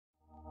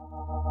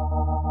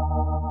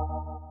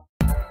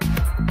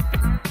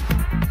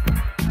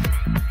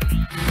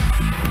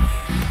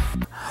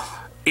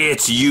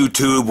It's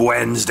YouTube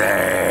Wednesday.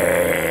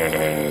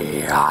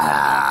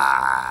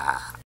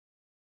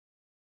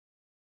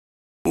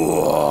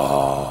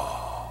 Whoa.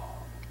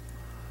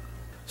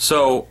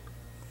 So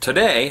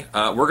today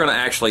we're going to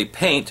actually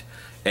paint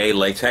a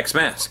latex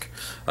mask.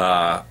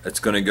 It's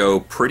going to go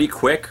pretty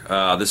quick.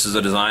 This is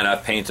a design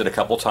I've painted a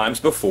couple times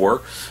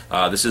before.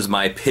 This is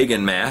my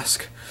Piggin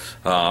mask.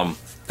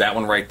 That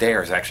one right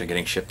there is actually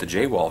getting shipped to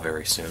J-Wall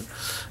very soon.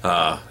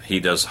 He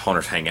does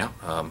Haunters Hangout.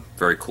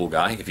 Very cool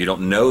guy. If you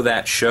don't know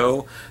that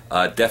show,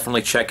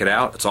 definitely check it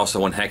out. It's also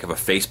one heck of a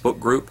Facebook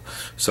group,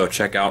 so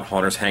check out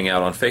Haunters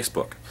Hangout on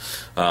Facebook.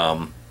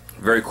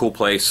 Very cool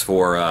place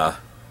for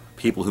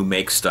people who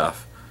make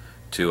stuff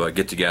to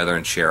get together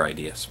and share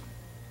ideas.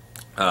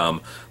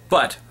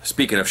 But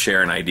speaking of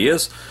sharing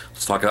ideas,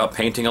 let's talk about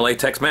painting a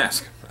latex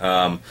mask.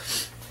 I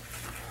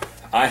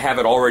have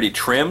it already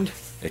trimmed.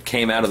 It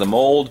came out of the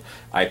mold.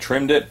 I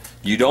trimmed it.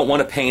 You don't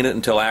want to paint it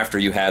until after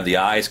you have the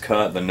eyes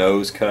cut, the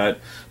nose cut,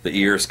 the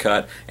ears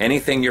cut,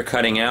 anything you're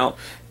cutting out,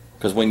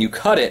 because when you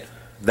cut it,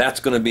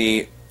 that's going to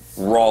be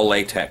raw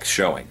latex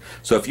showing.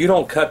 So if you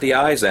don't cut the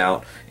eyes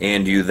out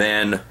and you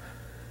then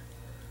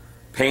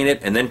paint it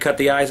and then cut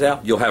the eyes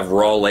out, you'll have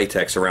raw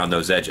latex around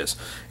those edges.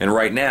 And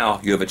right now,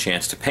 you have a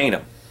chance to paint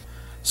them.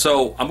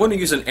 So I'm going to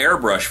use an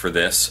airbrush for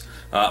this.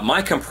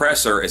 My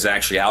compressor is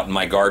actually out in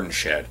my garden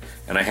shed,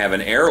 and I have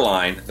an air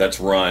line that's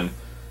run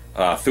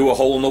through a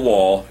hole in the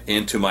wall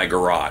into my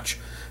garage.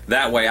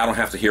 That way I don't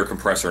have to hear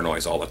compressor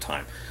noise all the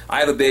time. I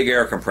have a big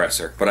air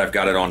compressor, but I've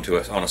got it on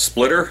a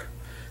splitter,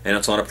 and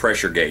it's on a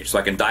pressure gauge, so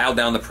I can dial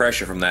down the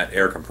pressure from that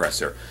air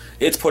compressor.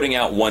 It's putting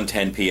out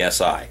 110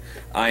 psi.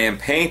 I am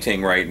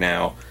painting right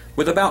now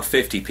with about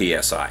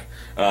 50 psi.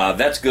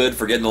 That's good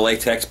for getting the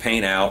latex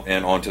paint out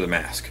and onto the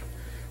mask.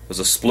 There's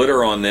a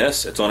splitter on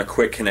this. It's on a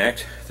quick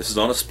connect. This is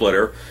on a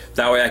splitter.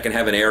 That way I can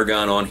have an air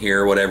gun on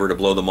here, whatever, to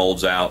blow the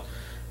molds out.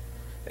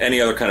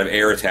 Any other kind of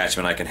air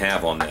attachment I can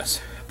have on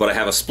this. But I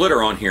have a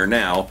splitter on here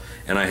now,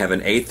 and I have an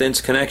 1/8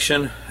 inch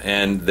connection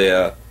and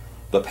the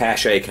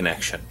Pache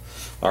connection.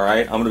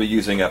 Alright, I'm going to be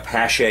using a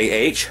Pache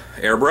H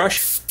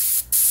airbrush.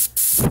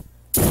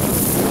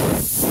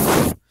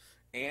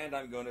 And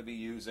I'm going to be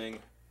using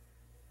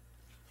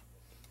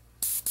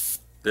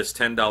this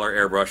 $10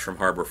 airbrush from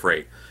Harbor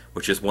Freight,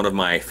 which is one of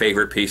my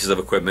favorite pieces of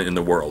equipment in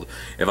the world.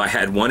 If I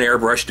had one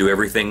airbrush to do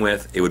everything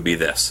with, it would be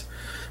this.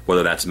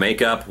 Whether that's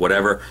makeup,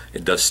 whatever,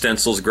 it does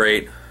stencils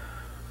great.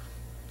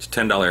 It's a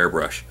 $10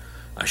 airbrush.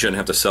 I shouldn't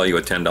have to sell you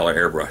a $10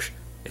 airbrush.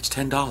 It's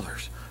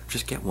 $10.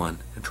 Just get one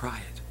and try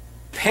it.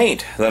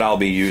 Paint that I'll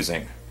be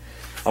using.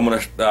 I'm going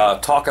to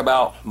talk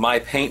about my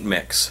paint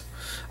mix.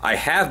 I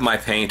have my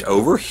paint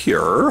over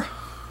here,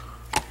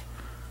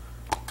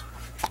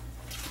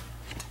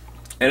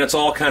 and it's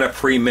all kind of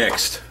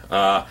pre-mixed.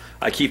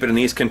 I keep it in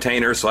these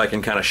containers so I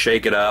can kind of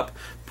shake it up,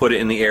 put it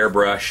in the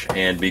airbrush,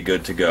 and be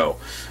good to go.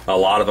 A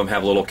lot of them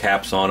have little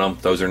caps on them.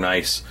 Those are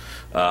nice.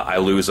 I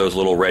lose those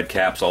little red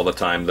caps all the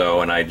time, though,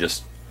 and I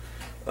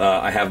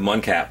have them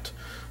uncapped.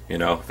 You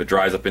know, if it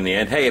dries up in the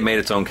end, hey, it made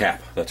its own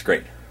cap. That's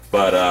great.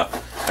 But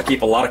I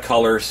keep a lot of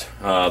colors.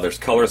 There's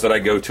colors that I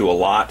go to a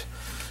lot,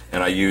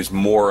 and I use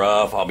more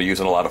of. I'll be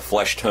using a lot of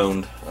flesh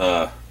toned.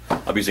 I'll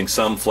be using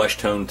some flesh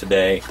tone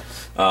today.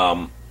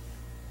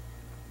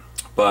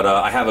 But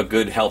I have a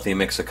good, healthy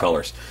mix of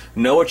colors.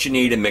 Know what you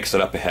need and mix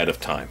it up ahead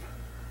of time.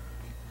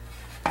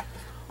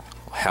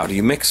 How do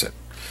you mix it?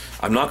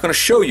 I'm not going to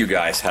show you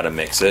guys how to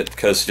mix it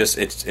because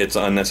it's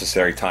an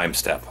unnecessary time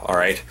step. All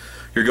right,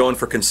 you're going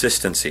for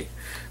consistency.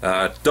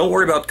 Don't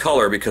worry about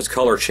color because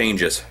color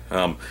changes.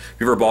 You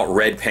ever bought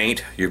red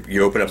paint?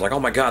 You open it up like, oh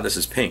my God, this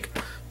is pink.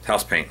 It's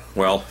house paint.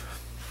 Well,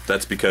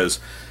 that's because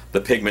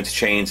the pigment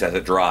changes as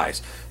it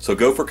dries. So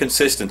go for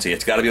consistency.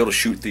 It's got to be able to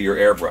shoot through your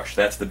airbrush.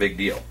 That's the big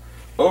deal.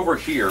 Over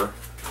here,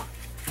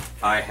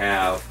 I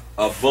have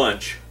a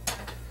bunch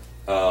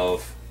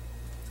of,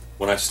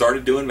 when I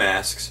started doing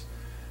masks,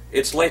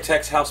 it's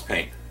latex house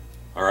paint.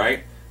 All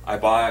right, I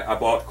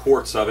bought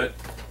quarts of it,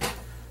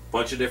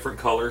 bunch of different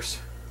colors,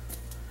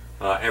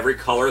 every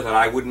color that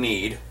I would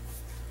need.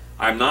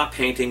 I'm not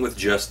painting with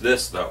just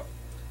this though.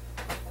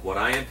 What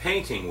I am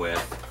painting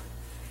with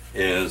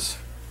is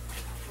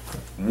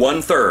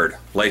 1/3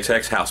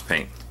 latex house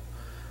paint,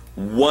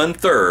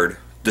 1/3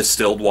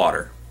 distilled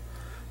water,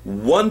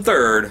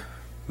 1/3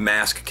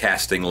 mask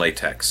casting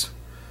latex.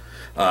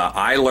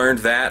 I learned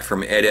that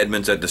from Ed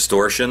Edmonds at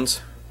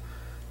Distortions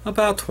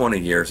about 20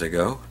 years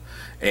ago,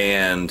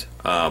 and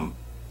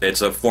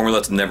it's a formula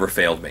that's never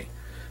failed me.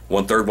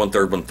 1/3,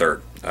 1/3,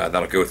 1/3.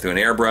 That'll go through an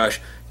airbrush.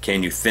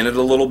 Can you thin it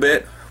a little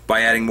bit by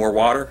adding more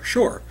water?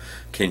 Sure.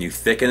 Can you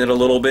thicken it a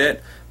little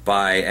bit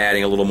by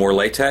adding a little more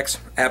latex?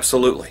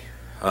 Absolutely.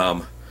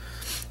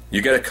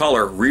 You get a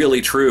color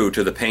really true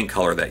to the paint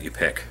color that you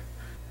pick.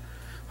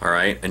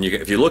 Alright, and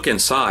if you look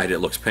inside, it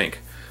looks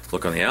pink.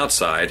 Look on the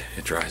outside,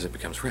 it dries, it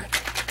becomes red.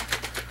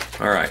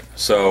 Alright,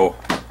 so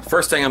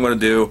first thing I'm going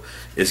to do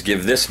is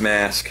give this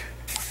mask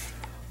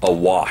a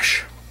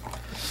wash.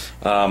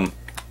 I'm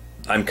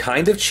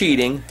kind of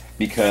cheating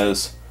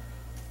because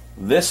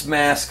this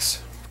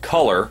mask's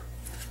color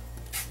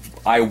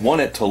I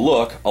want it to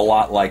look a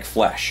lot like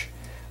flesh.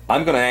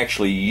 I'm going to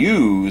actually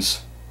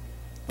use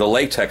the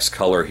latex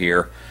color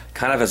here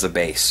kind of as a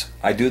base.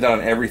 I do that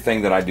on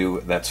everything that I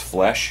do that's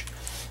flesh,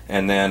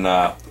 and then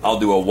I'll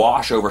do a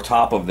wash over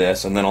top of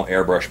this, and then I'll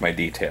airbrush my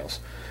details.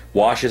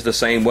 Wash is the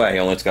same way,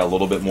 only it's got a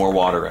little bit more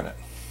water in it.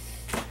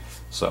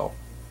 So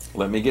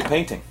let me get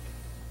painting.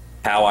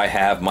 How I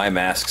have my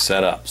mask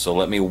set up. So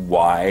let me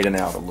widen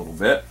out a little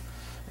bit,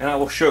 and I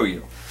will show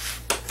you.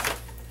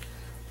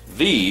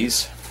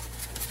 These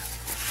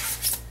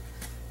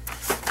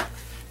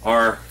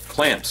are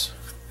clamps.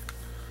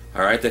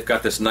 Alright, they've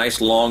got this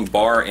nice long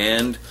bar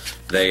end.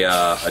 They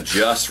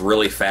adjust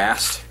really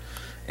fast,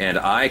 and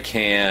I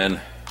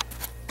can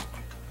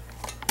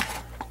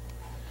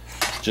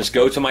just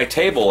go to my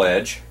table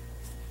edge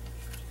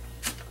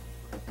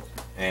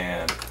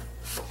and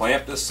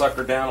clamp this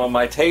sucker down on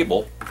my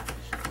table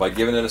by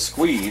giving it a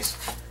squeeze,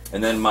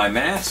 and then my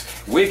mask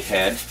wig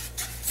head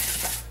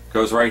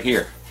goes right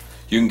here.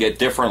 You can get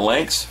different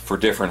lengths for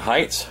different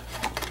heights,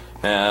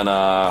 and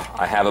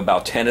I have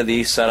about 10 of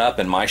these set up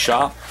in my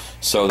shop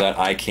so that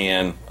I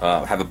can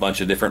have a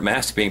bunch of different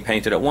masks being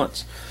painted at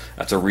once.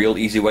 That's a real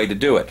easy way to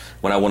do it.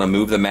 When I want to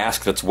move the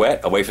mask that's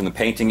wet away from the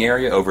painting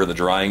area over to the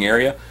drying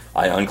area,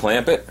 I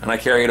unclamp it and I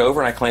carry it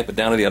over and I clamp it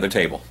down to the other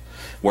table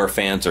where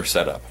fans are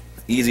set up.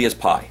 Easy as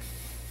pie.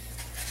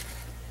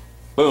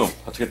 Boom,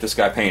 let's get this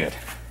guy painted.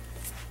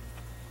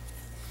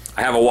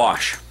 I have a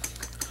wash.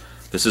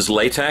 This is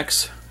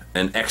latex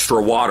and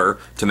extra water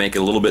to make it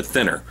a little bit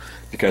thinner,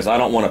 because I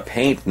don't want to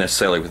paint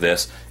necessarily with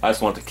this. I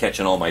just want it to catch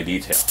in all my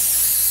detail.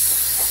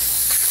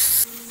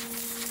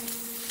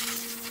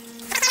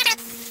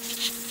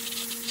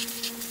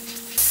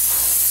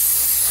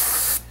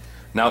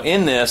 Now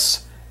in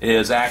this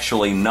is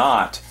actually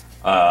not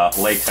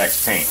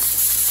latex paint.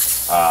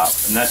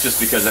 And that's just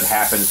because it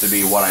happens to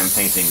be what I'm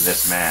painting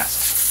this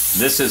mask.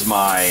 This is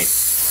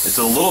it's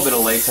a little bit of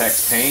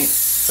latex paint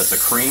that's a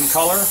cream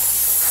color,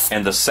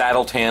 and the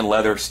saddle tan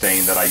leather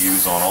stain that I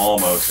use on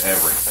almost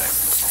everything.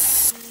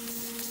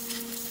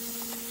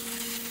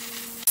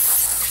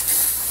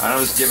 I'm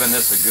just giving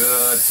this a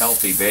good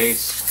healthy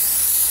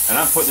base, and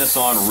I'm putting this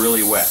on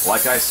really wet.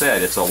 Like I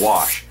said, it's a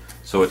wash,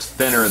 so it's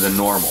thinner than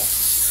normal.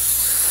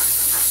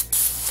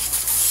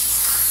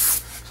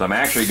 So I'm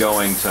actually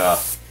going to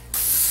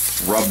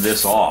rub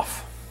this off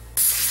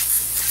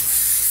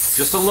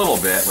just a little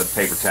bit with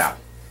paper towel.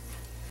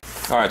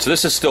 Alright, so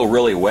this is still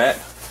really wet,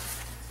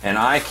 and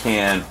I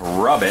can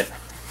rub it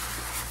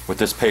with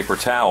this paper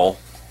towel,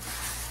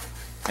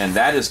 and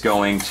that is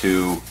going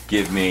to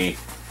give me,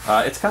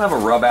 it's kind of a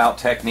rub out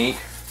technique.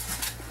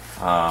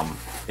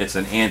 It's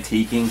an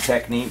antiquing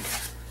technique,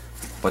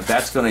 but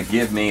that's going to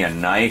give me a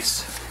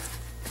nice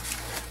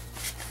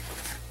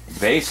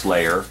base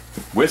layer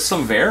with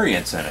some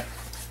variance in it,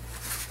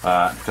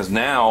 because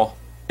now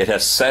it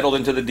has settled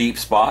into the deep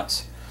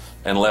spots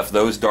and left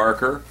those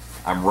darker.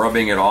 I'm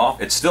rubbing it off.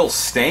 It's still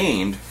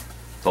stained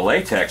the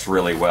latex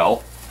really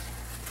well,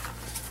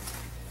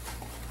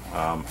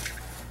 and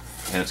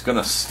it's going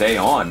to stay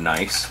on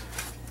nice.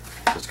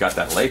 It's got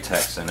that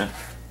latex in it,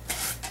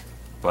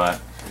 but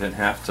I didn't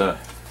have to,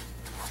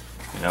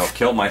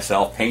 kill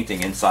myself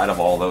painting inside of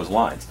all those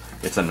lines.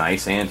 It's a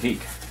nice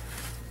antique.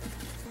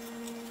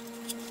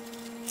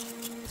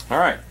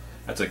 Alright,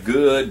 that's a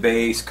good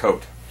base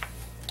coat.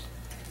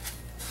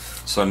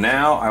 So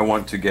now I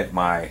want to get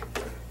my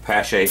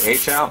Pache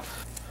H out.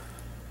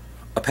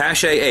 A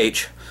Pache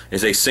H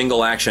is a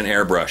single action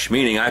airbrush,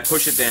 meaning I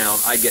push it down,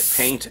 I get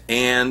paint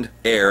and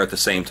air at the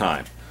same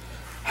time.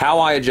 How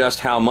I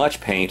adjust how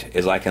much paint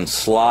is I can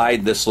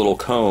slide this little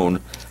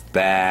cone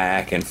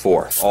back and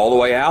forth. All the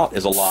way out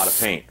is a lot of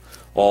paint.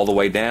 All the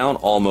way down,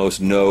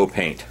 almost no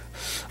paint.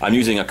 I'm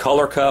using a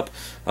color cup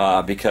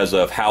because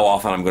of how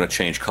often I'm going to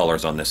change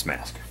colors on this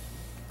mask.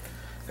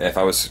 If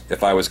I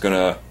was going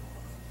to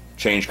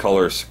change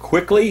colors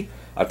quickly,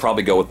 I'd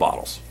probably go with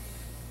bottles,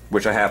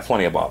 which I have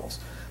plenty of bottles.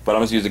 But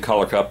I'm just using a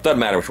color cup. Doesn't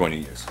matter which one you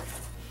use.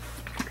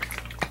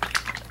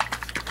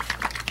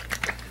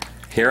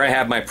 Here I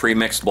have my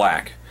pre-mixed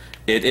black.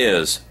 It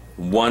is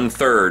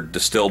 1/3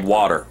 distilled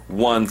water,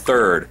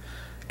 1/3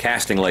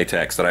 casting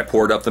latex that I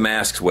poured up the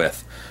masks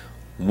with,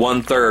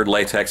 1/3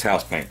 latex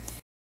house paint.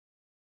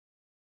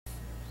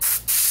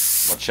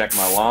 I'll check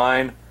my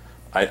line.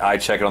 I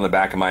check it on the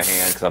back of my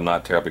hand because I'm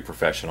not terribly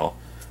professional.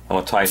 I'm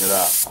going to tighten it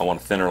up. I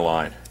want a thinner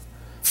line.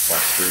 So I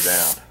screw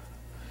down.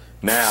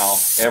 Now,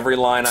 every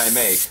line I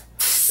make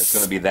is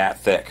going to be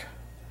that thick.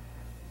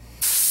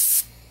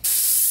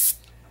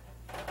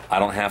 I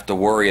don't have to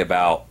worry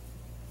about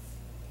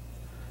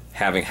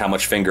having how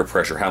much finger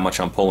pressure, how much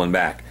I'm pulling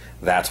back.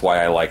 That's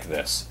why I like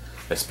this.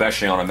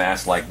 Especially on a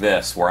mask like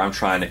this where I'm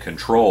trying to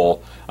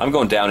control. I'm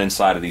going down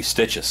inside of these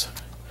stitches.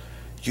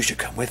 You should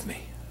come with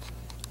me.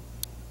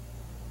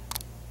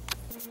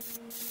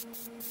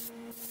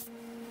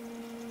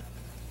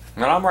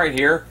 And I'm right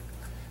here.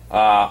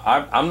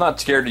 I'm not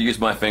scared to use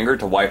my finger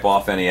to wipe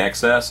off any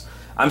excess.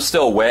 I'm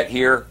still wet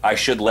here. I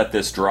should let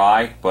this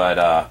dry, but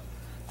I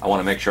want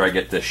to make sure I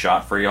get this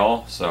shot for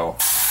y'all, so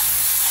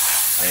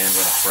I am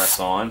going to press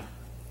on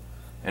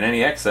and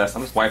any excess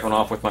I'm just wiping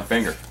off with my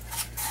finger.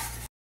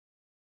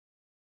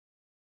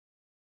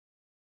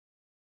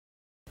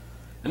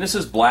 And this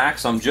is black,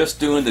 so I'm just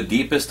doing the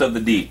deepest of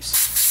the deeps.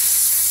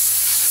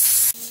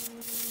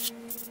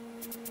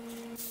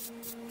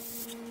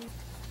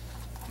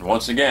 And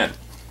once again,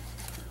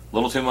 a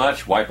little too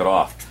much, wipe it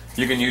off.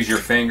 You can use your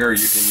finger,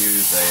 you can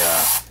use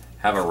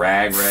have a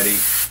rag ready.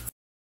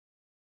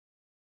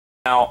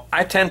 Now,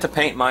 I tend to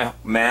paint my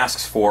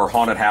masks for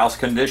haunted house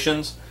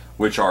conditions,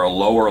 which are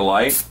lower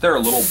light. They're a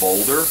little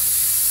bolder,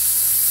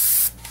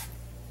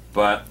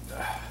 but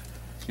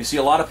you see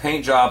a lot of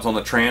paint jobs on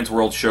the Trans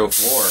World Show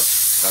floor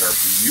that are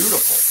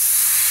beautiful.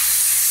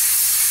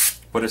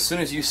 But as soon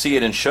as you see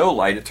it in show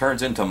light, it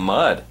turns into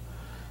mud,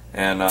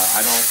 and I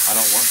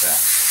don't want that.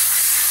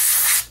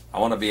 I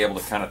want to be able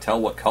to kind of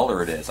tell what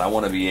color it is. I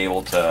want to be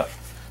able to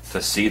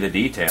see the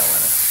detail in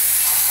it.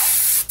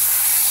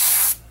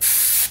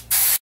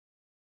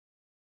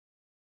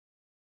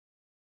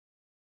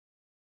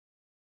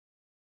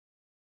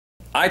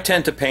 I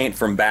tend to paint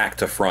from back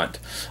to front.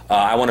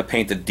 I want to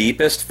paint the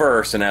deepest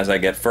first, and as I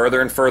get further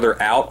and further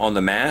out on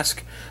the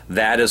mask,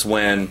 that is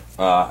when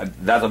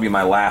that'll be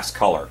my last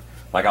color.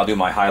 Like, I'll do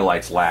my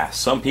highlights last.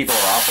 Some people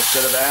are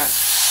opposite of that.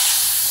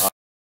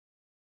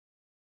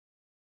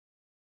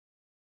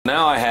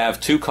 Now I have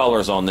two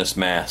colors on this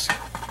mask,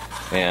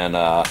 and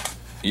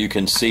you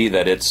can see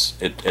that it's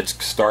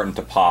starting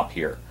to pop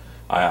here.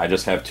 I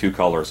just have two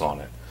colors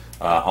on it.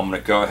 I'm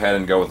going to go ahead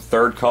and go with the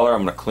third color.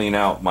 I'm going to clean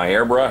out my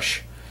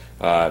airbrush.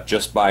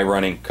 Just by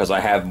running, because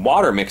I have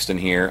water mixed in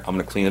here, I'm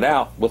going to clean it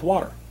out with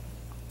water.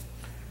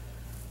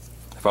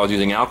 If I was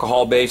using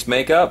alcohol-based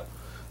makeup,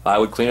 I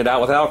would clean it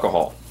out with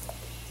alcohol.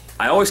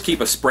 I always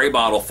keep a spray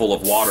bottle full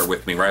of water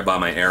with me right by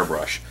my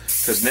airbrush,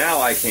 because now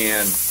I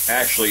can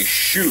actually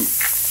shoot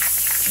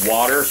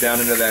water down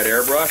into that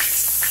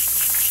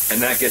airbrush,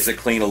 and that gets it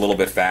clean a little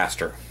bit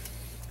faster.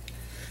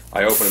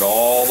 I open it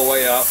all the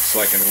way up so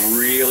I can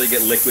really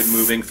get liquid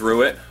moving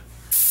through it,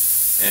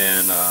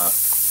 and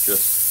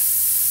just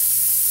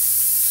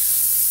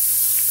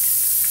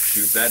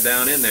shoot that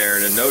down in there,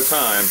 and in no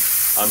time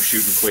I'm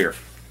shooting clear,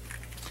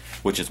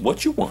 which is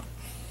what you want.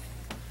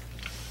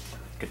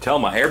 You can tell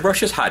my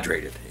airbrush is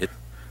hydrated.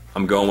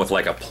 I'm going with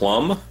like a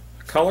plum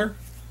color,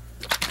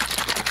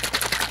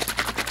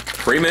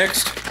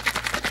 pre-mixed,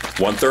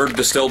 1/3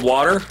 distilled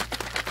water,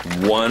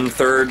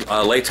 1/3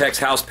 latex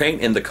house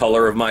paint in the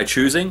color of my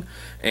choosing,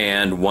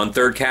 and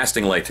 1/3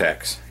 casting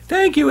latex.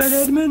 Thank you, Ed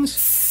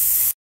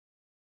Edmonds.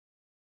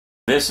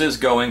 This is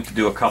going to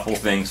do a couple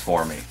things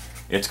for me.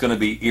 It's going to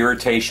be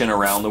irritation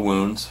around the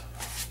wounds.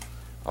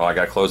 Oh, I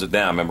got to close it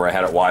down. Remember, I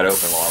had it wide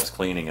open while I was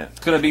cleaning it.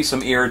 It's going to be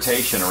some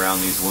irritation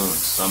around these wounds.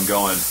 So I'm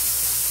going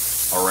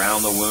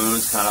around the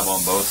wounds, kind of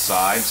on both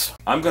sides.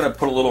 I'm going to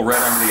put a little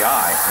red under the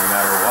eye, no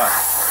matter what.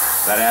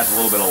 That adds a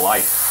little bit of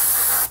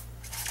life,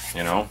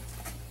 you know.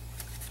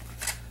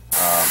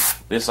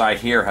 This eye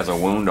here has a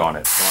wound on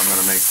it, so I'm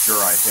going to make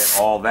sure I hit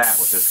all that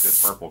with this good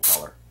purple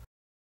color.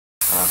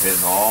 And I'm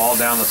hitting all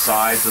down the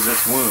sides of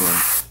this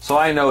wound, so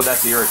I know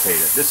that's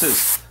irritated.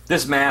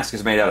 This mask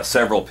is made out of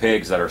several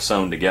pigs that are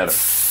sewn together,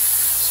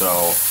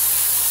 so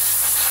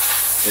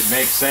it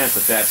makes sense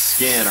that that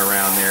skin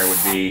around there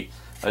would be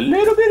a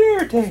little bit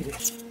irritated.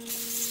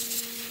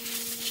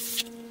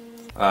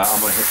 I'm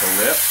going to hit the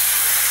lip.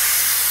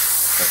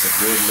 That's a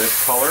good lip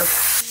color.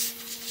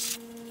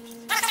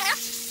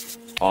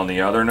 On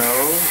the other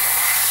nose.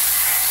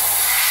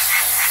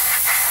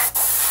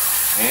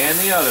 And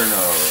the other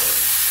nose.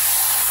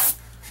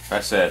 Like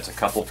I said, it's a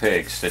couple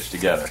pigs stitched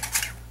together.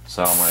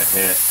 So I'm going to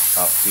hit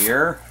up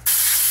here,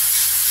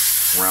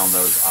 around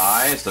those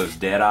eyes, those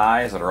dead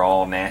eyes that are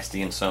all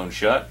nasty and sewn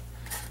shut.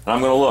 And I'm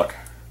going to look.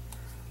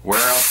 Where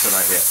else could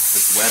I hit?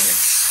 This webbing.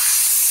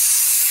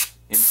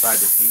 Inside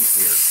the teeth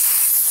here.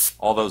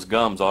 All those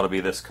gums ought to be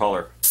this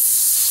color.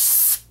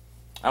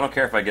 I don't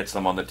care if I get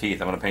some on the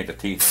teeth. I'm going to paint the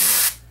teeth anyway.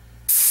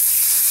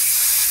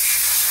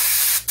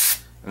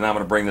 And then I'm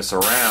going to bring this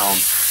around.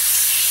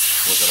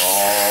 Look at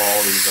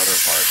all these other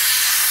parts.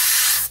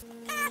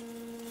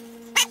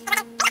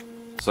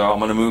 So I'm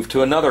going to move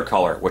to another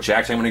color, which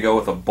actually I'm going to go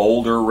with a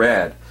bolder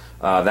red.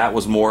 That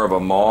was more of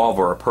a mauve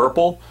or a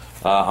purple.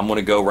 I'm going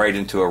to go right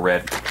into a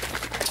red.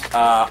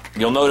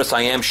 You'll notice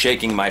I am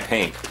shaking my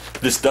paint.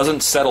 This doesn't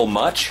settle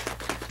much,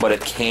 but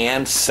it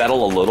can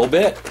settle a little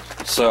bit.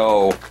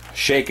 So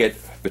shake it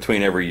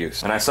between every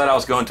use. And I said I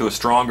was going to a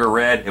stronger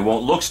red. It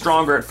won't look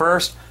stronger at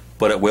first,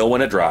 but it will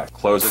when it dries.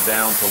 Close it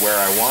down to where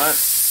I want.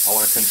 I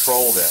want to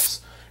control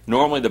this.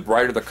 Normally the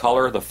brighter the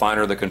color, the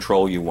finer the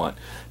control you want,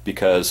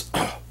 because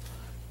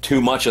too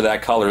much of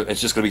that color,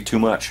 it's just going to be too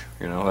much.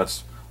 You know,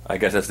 I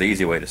guess that's the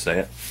easy way to say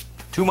it.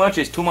 Too much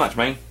is too much,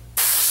 man.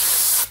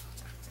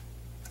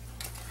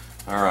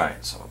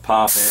 Alright, so I'll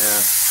pop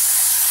in.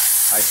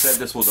 I said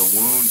this was a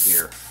wound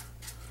here,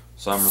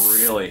 so I'm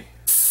really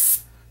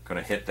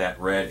going to hit that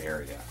red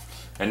area.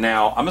 And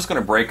now I'm just going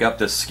to break up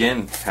this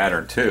skin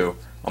pattern too.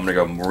 I'm going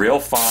to go real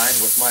fine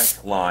with my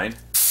line.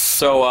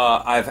 So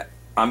I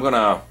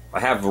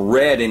have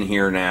red in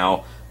here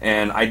now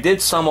And I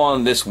did some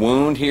on this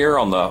wound here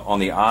on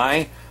the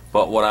eye,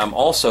 but what I'm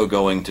also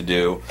going to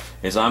do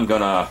is I'm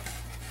going to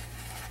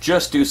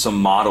just do some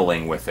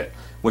modeling with it,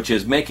 which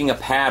is making a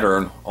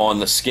pattern on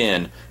the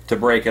skin to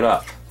break it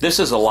up. This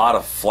is a lot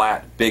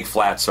of big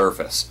flat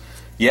surface.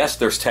 Yes,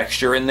 there's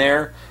texture in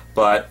there,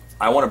 but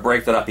I want to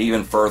break that up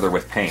even further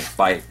with paint.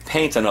 By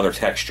paint's another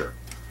texture.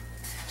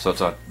 So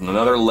it's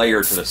another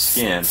layer to the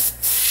skin.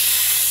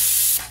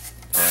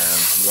 And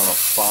I'm going to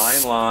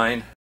fine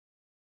line.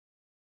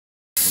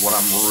 What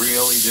I'm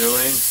really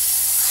doing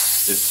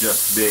is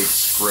just big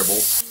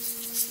scribbles.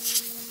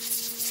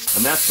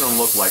 And that's going to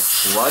look like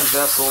blood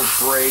vessels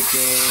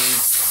breaking.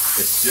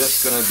 It's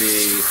just going to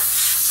be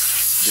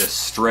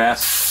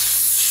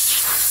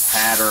distressed,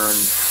 patterned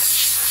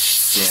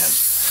skin.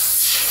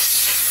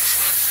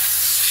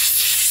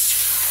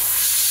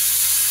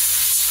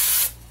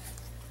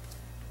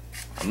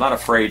 I'm not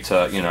afraid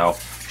to,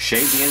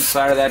 shade the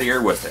inside of that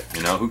ear with it.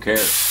 Who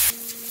cares?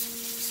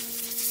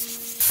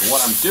 And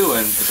what I'm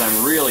doing is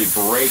I'm really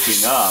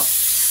breaking up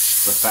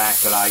the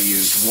fact that I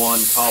used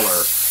one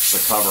color to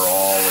cover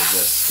all of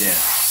this skin.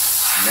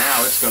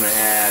 Now it's going to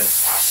add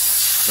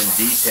some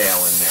detail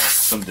in there,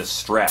 some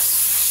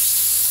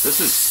distress. This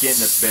is skin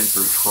that's been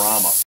through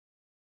trauma.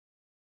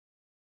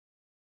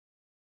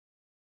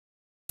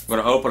 I'm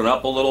going to open it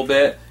up a little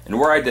bit, and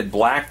where I did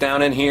black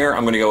down in here,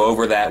 I'm going to go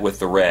over that with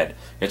the red.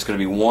 It's going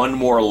to be one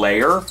more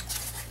layer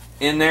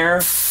in there.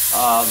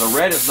 The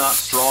red is not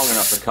strong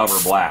enough to cover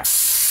black.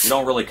 You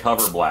don't really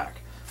cover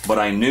black. But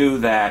I knew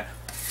that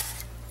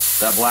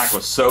that black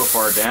was so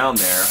far down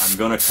there, I'm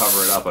going to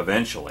cover it up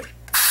eventually.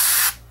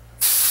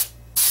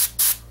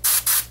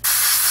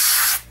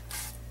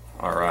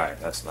 Alright,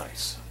 that's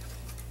nice.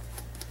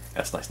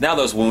 That's nice. Now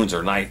those wounds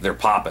are nice. They're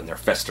popping. They're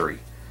festery.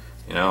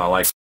 I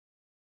like.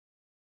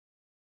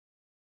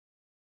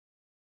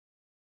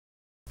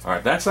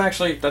 Alright,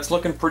 that's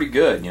looking pretty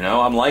good.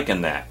 I'm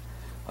liking that.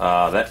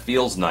 That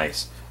feels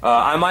nice.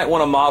 I might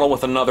want to model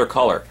with another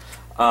color.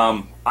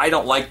 I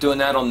don't like doing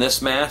that on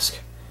this mask,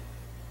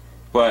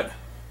 but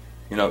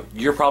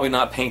you're probably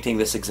not painting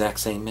this exact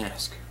same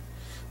mask.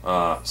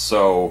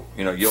 So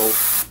you're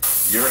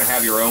going to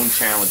have your own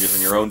challenges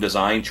and your own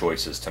design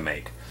choices to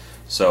make.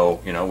 So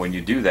when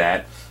you do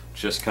that,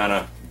 just kind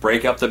of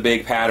break up the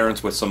big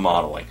patterns with some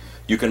modeling.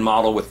 You can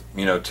model with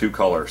two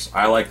colors.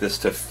 I like this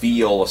to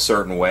feel a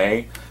certain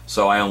way,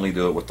 so I only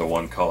do it with the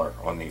one color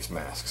on these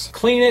masks.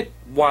 Clean it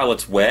while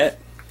it's wet.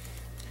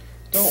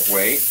 Don't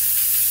wait.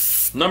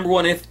 Number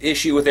one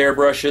issue with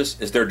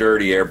airbrushes is they're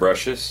dirty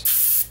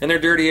airbrushes. And they're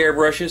dirty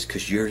airbrushes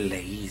because you're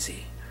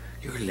lazy.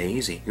 You're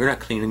lazy. You're not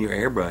cleaning your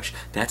airbrush.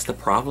 That's the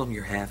problem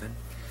you're having.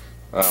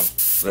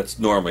 That's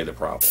normally the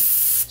problem.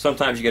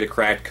 Sometimes you get a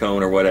cracked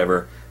cone or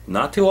whatever.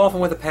 Not too often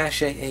with a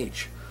Pache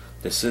H.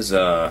 This is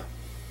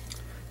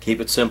keep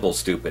it simple,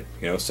 stupid.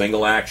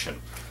 Single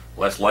action.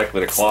 Less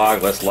likely to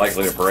clog, less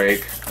likely to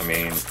break. I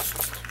mean,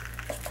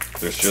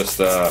 there's just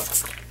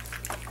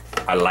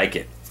I like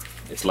it.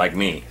 It's like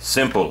me.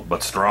 Simple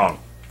but strong.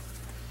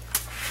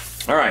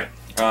 Alright.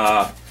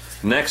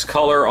 Next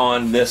color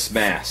on this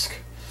mask.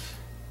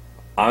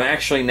 I'm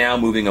actually now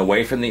moving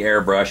away from the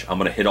airbrush. I'm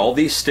going to hit all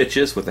these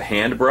stitches with a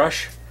hand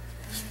brush,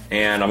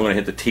 and I'm going to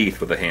hit the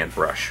teeth with a hand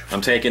brush. I'm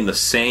taking the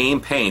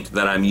same paint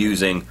that I'm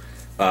using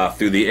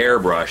through the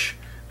airbrush,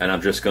 and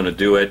I'm just going to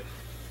do it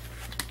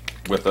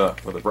with a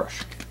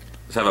brush.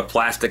 Just have a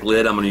plastic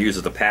lid I'm going to use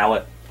as a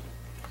palette.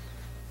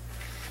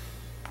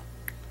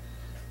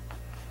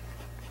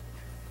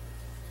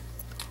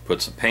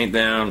 Put some paint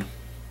down.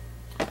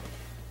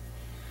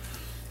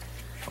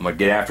 I'm going to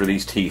get after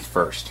these teeth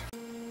first.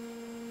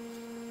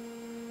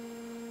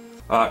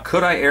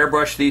 Could I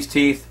airbrush these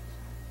teeth?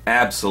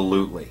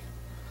 Absolutely.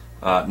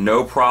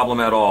 No problem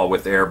at all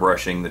with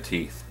airbrushing the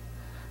teeth.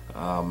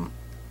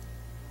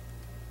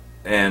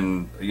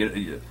 And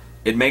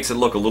it makes it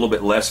look a little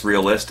bit less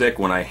realistic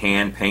when I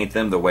hand paint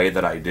them the way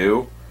that I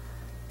do.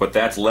 But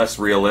that's less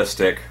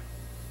realistic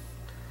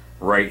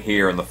right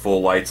here in the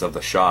full lights of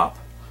the shop.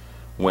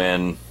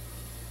 When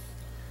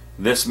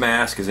this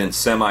mask is in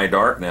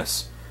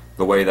semi-darkness,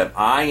 the way that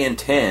I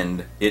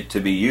intend it to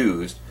be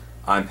used,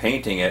 I'm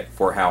painting it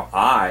for how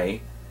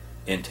I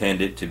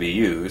intend it to be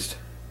used.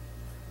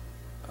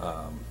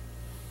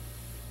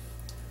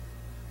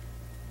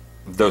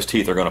 Those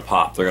teeth are going to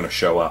pop. They're going to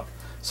show up.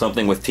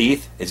 Something with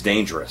teeth is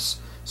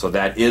dangerous. So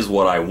that is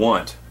what I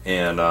want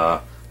in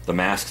the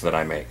masks that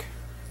I make.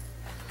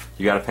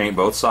 You got to paint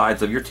both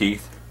sides of your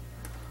teeth.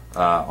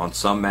 On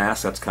some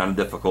masks, that's kind of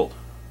difficult.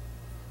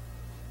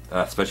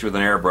 Especially with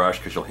an airbrush,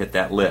 because you'll hit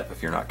that lip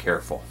if you're not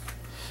careful.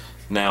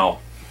 Now,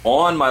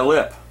 on my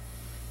lip,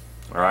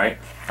 alright,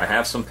 I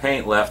have some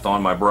paint left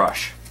on my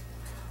brush.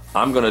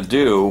 I'm going to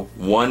do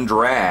one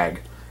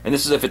drag, and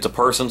this is if it's a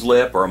person's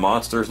lip or a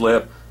monster's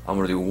lip. I'm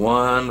going to do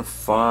one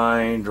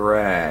fine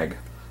drag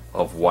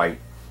of white.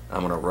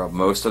 I'm going to rub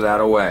most of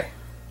that away.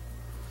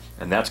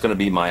 And that's going to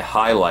be my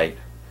highlight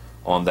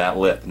on that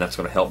lip, and that's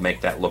going to help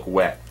make that look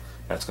wet.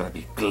 That's going to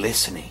be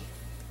glistening.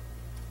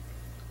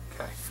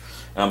 Okay.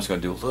 And I'm just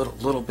going to do a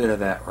little bit of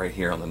that right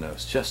here on the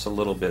nose, just a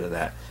little bit of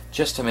that,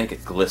 just to make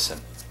it glisten,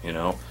 you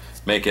know,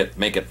 make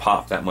it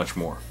pop that much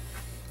more.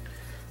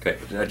 Okay,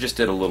 I just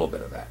did a little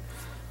bit of that.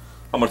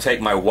 I'm going to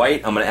take my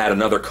white, I'm going to add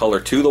another color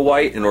to the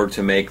white in order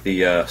to make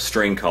the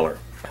string color.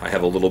 I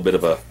have a little bit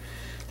of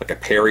like a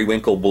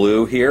periwinkle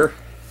blue here.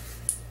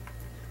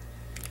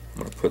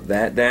 I'm going to put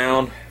that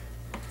down.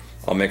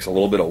 I'll mix a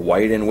little bit of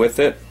white in with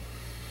it.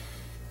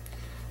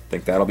 I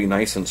think that'll be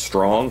nice and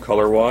strong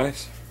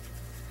color-wise.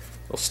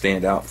 It'll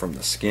stand out from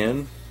the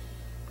skin.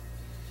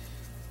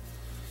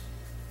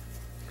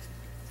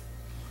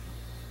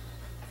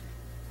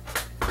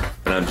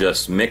 And I'm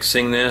just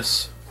mixing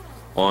this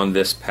on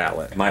this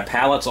palette. My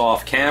palette's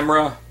off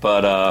camera,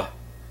 but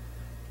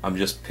I'm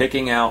just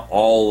picking out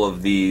all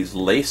of these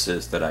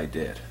laces that I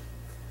did.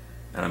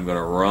 And I'm going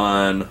to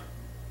run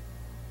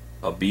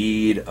a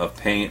bead of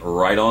paint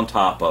right on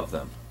top of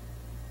them.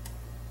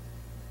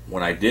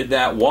 When I did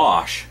that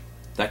wash,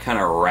 that kind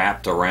of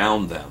wrapped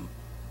around them.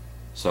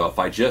 So if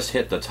I just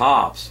hit the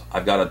tops,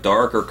 I've got a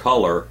darker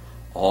color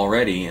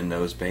already in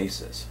those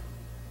bases.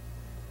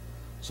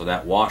 So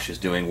that wash is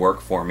doing work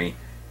for me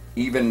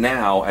even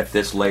now at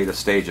this latest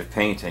stage of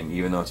painting,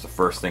 even though it's the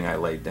first thing I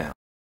laid down.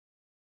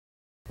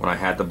 When I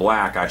had the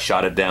black, I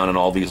shot it down in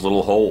all these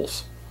little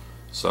holes.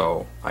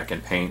 So I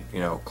can paint, you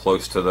know,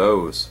 close to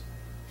those.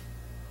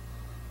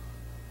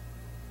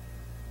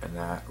 And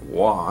that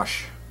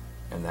wash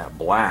and that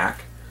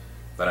black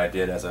that I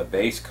did as a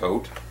base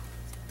coat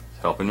is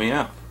helping me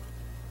out.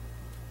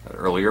 That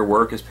earlier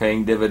work is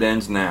paying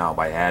dividends now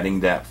by adding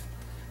depth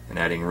and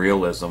adding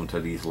realism to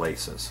these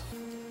laces.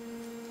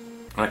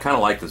 And I kind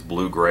of like this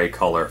blue-gray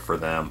color for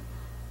them.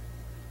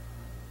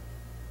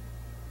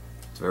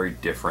 It's very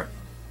different.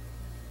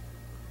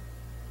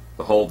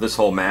 This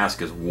whole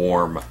mask is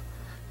warm.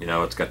 You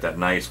know, it's got that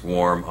nice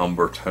warm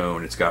umber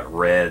tone. It's got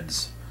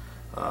reds.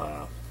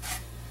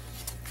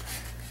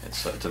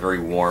 It's a very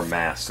warm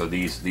mask, so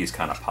these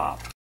kind of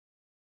pop.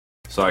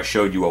 So I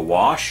showed you a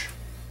wash.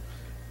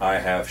 I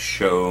have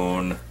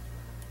shown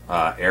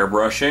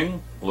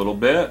airbrushing a little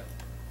bit.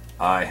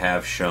 I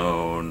have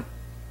shown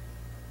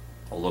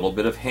a little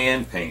bit of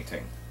hand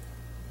painting.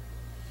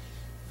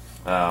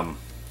 I'm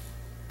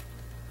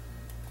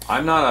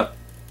not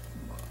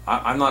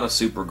a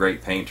super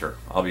great painter,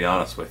 I'll be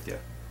honest with you.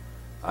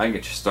 I can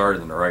get you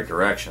started in the right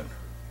direction.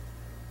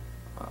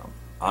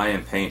 I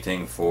am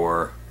painting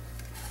for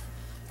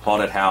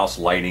haunted house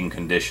lighting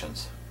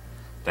conditions.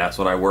 That's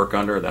what I work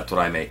under, that's what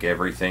I make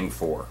everything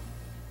for.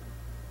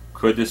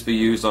 Could this be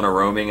used on a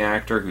roaming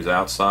actor who's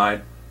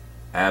outside?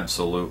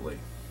 Absolutely.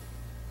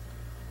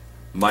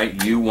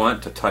 Might you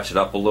want to touch it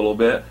up a little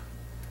bit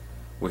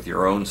with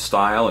your own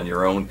style and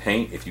your own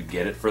paint if you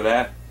get it for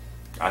that?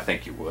 I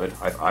think you would.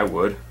 I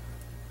would.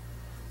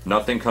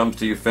 Nothing comes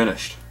to you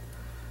finished.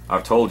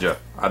 I've told you,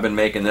 I've been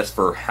making this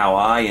for how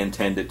I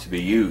intend it to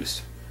be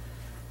used.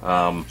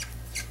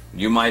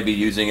 You might be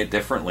using it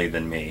differently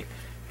than me,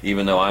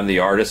 even though I'm the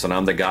artist and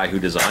I'm the guy who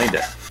designed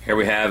it. Here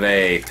we have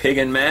a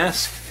piggin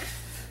mask.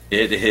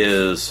 It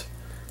is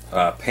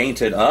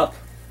painted up.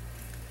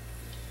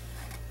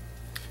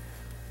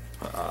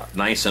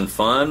 Nice and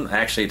fun.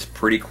 Actually, it's a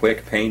pretty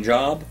quick paint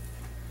job.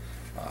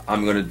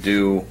 I'm going to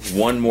do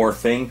one more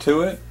thing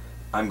to it.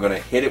 I'm going to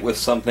hit it with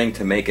something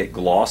to make it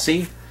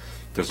glossy.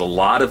 There's a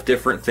lot of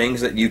different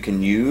things that you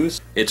can use.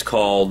 It's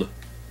called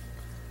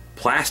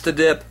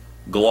Plastidip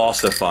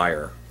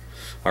Glossifier.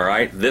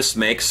 Alright, this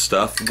makes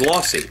stuff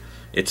glossy.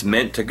 It's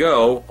meant to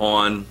go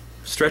on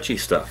stretchy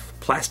stuff.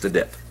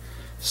 Plastidip.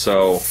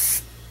 So,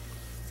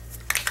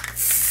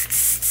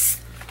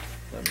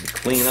 let me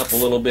clean up a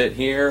little bit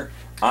here.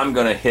 I'm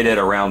going to hit it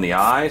around the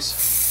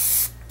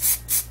eyes.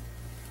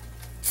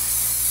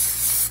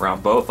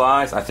 Around both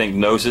eyes. I think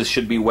noses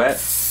should be wet.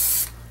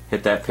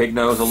 Hit that pig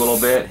nose a little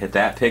bit. Hit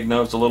that pig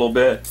nose a little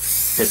bit.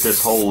 Hit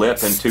this whole lip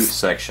and tooth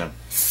section.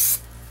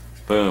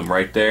 Boom,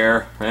 right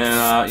there.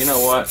 And you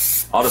know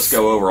what? I'll just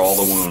go over all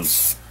the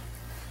wounds.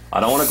 I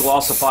don't want to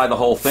glossify the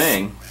whole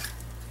thing,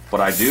 but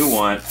I do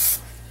want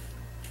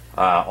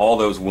all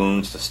those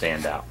wounds to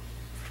stand out.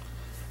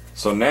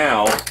 So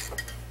now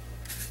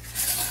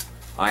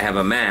I have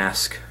a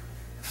mask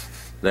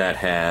that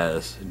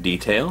has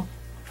detail.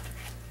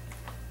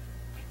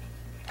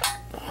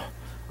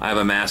 I have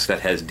a mask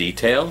that has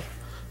detail.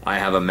 I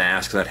have a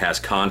mask that has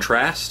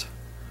contrast.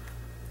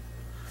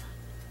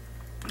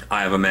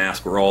 I have a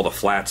mask where all the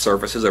flat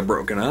surfaces are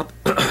broken up.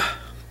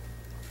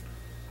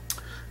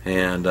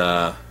 And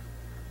I've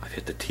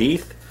hit the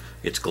teeth.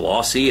 It's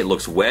glossy. It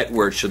looks wet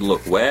where it should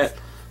look wet.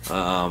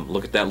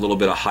 Look at that little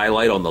bit of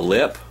highlight on the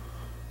lip.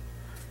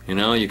 You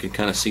know, you can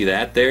kind of see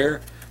that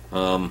there.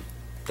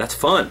 That's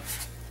fun.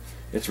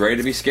 It's ready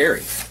to be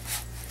scary.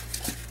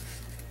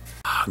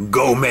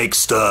 Go make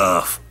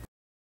stuff.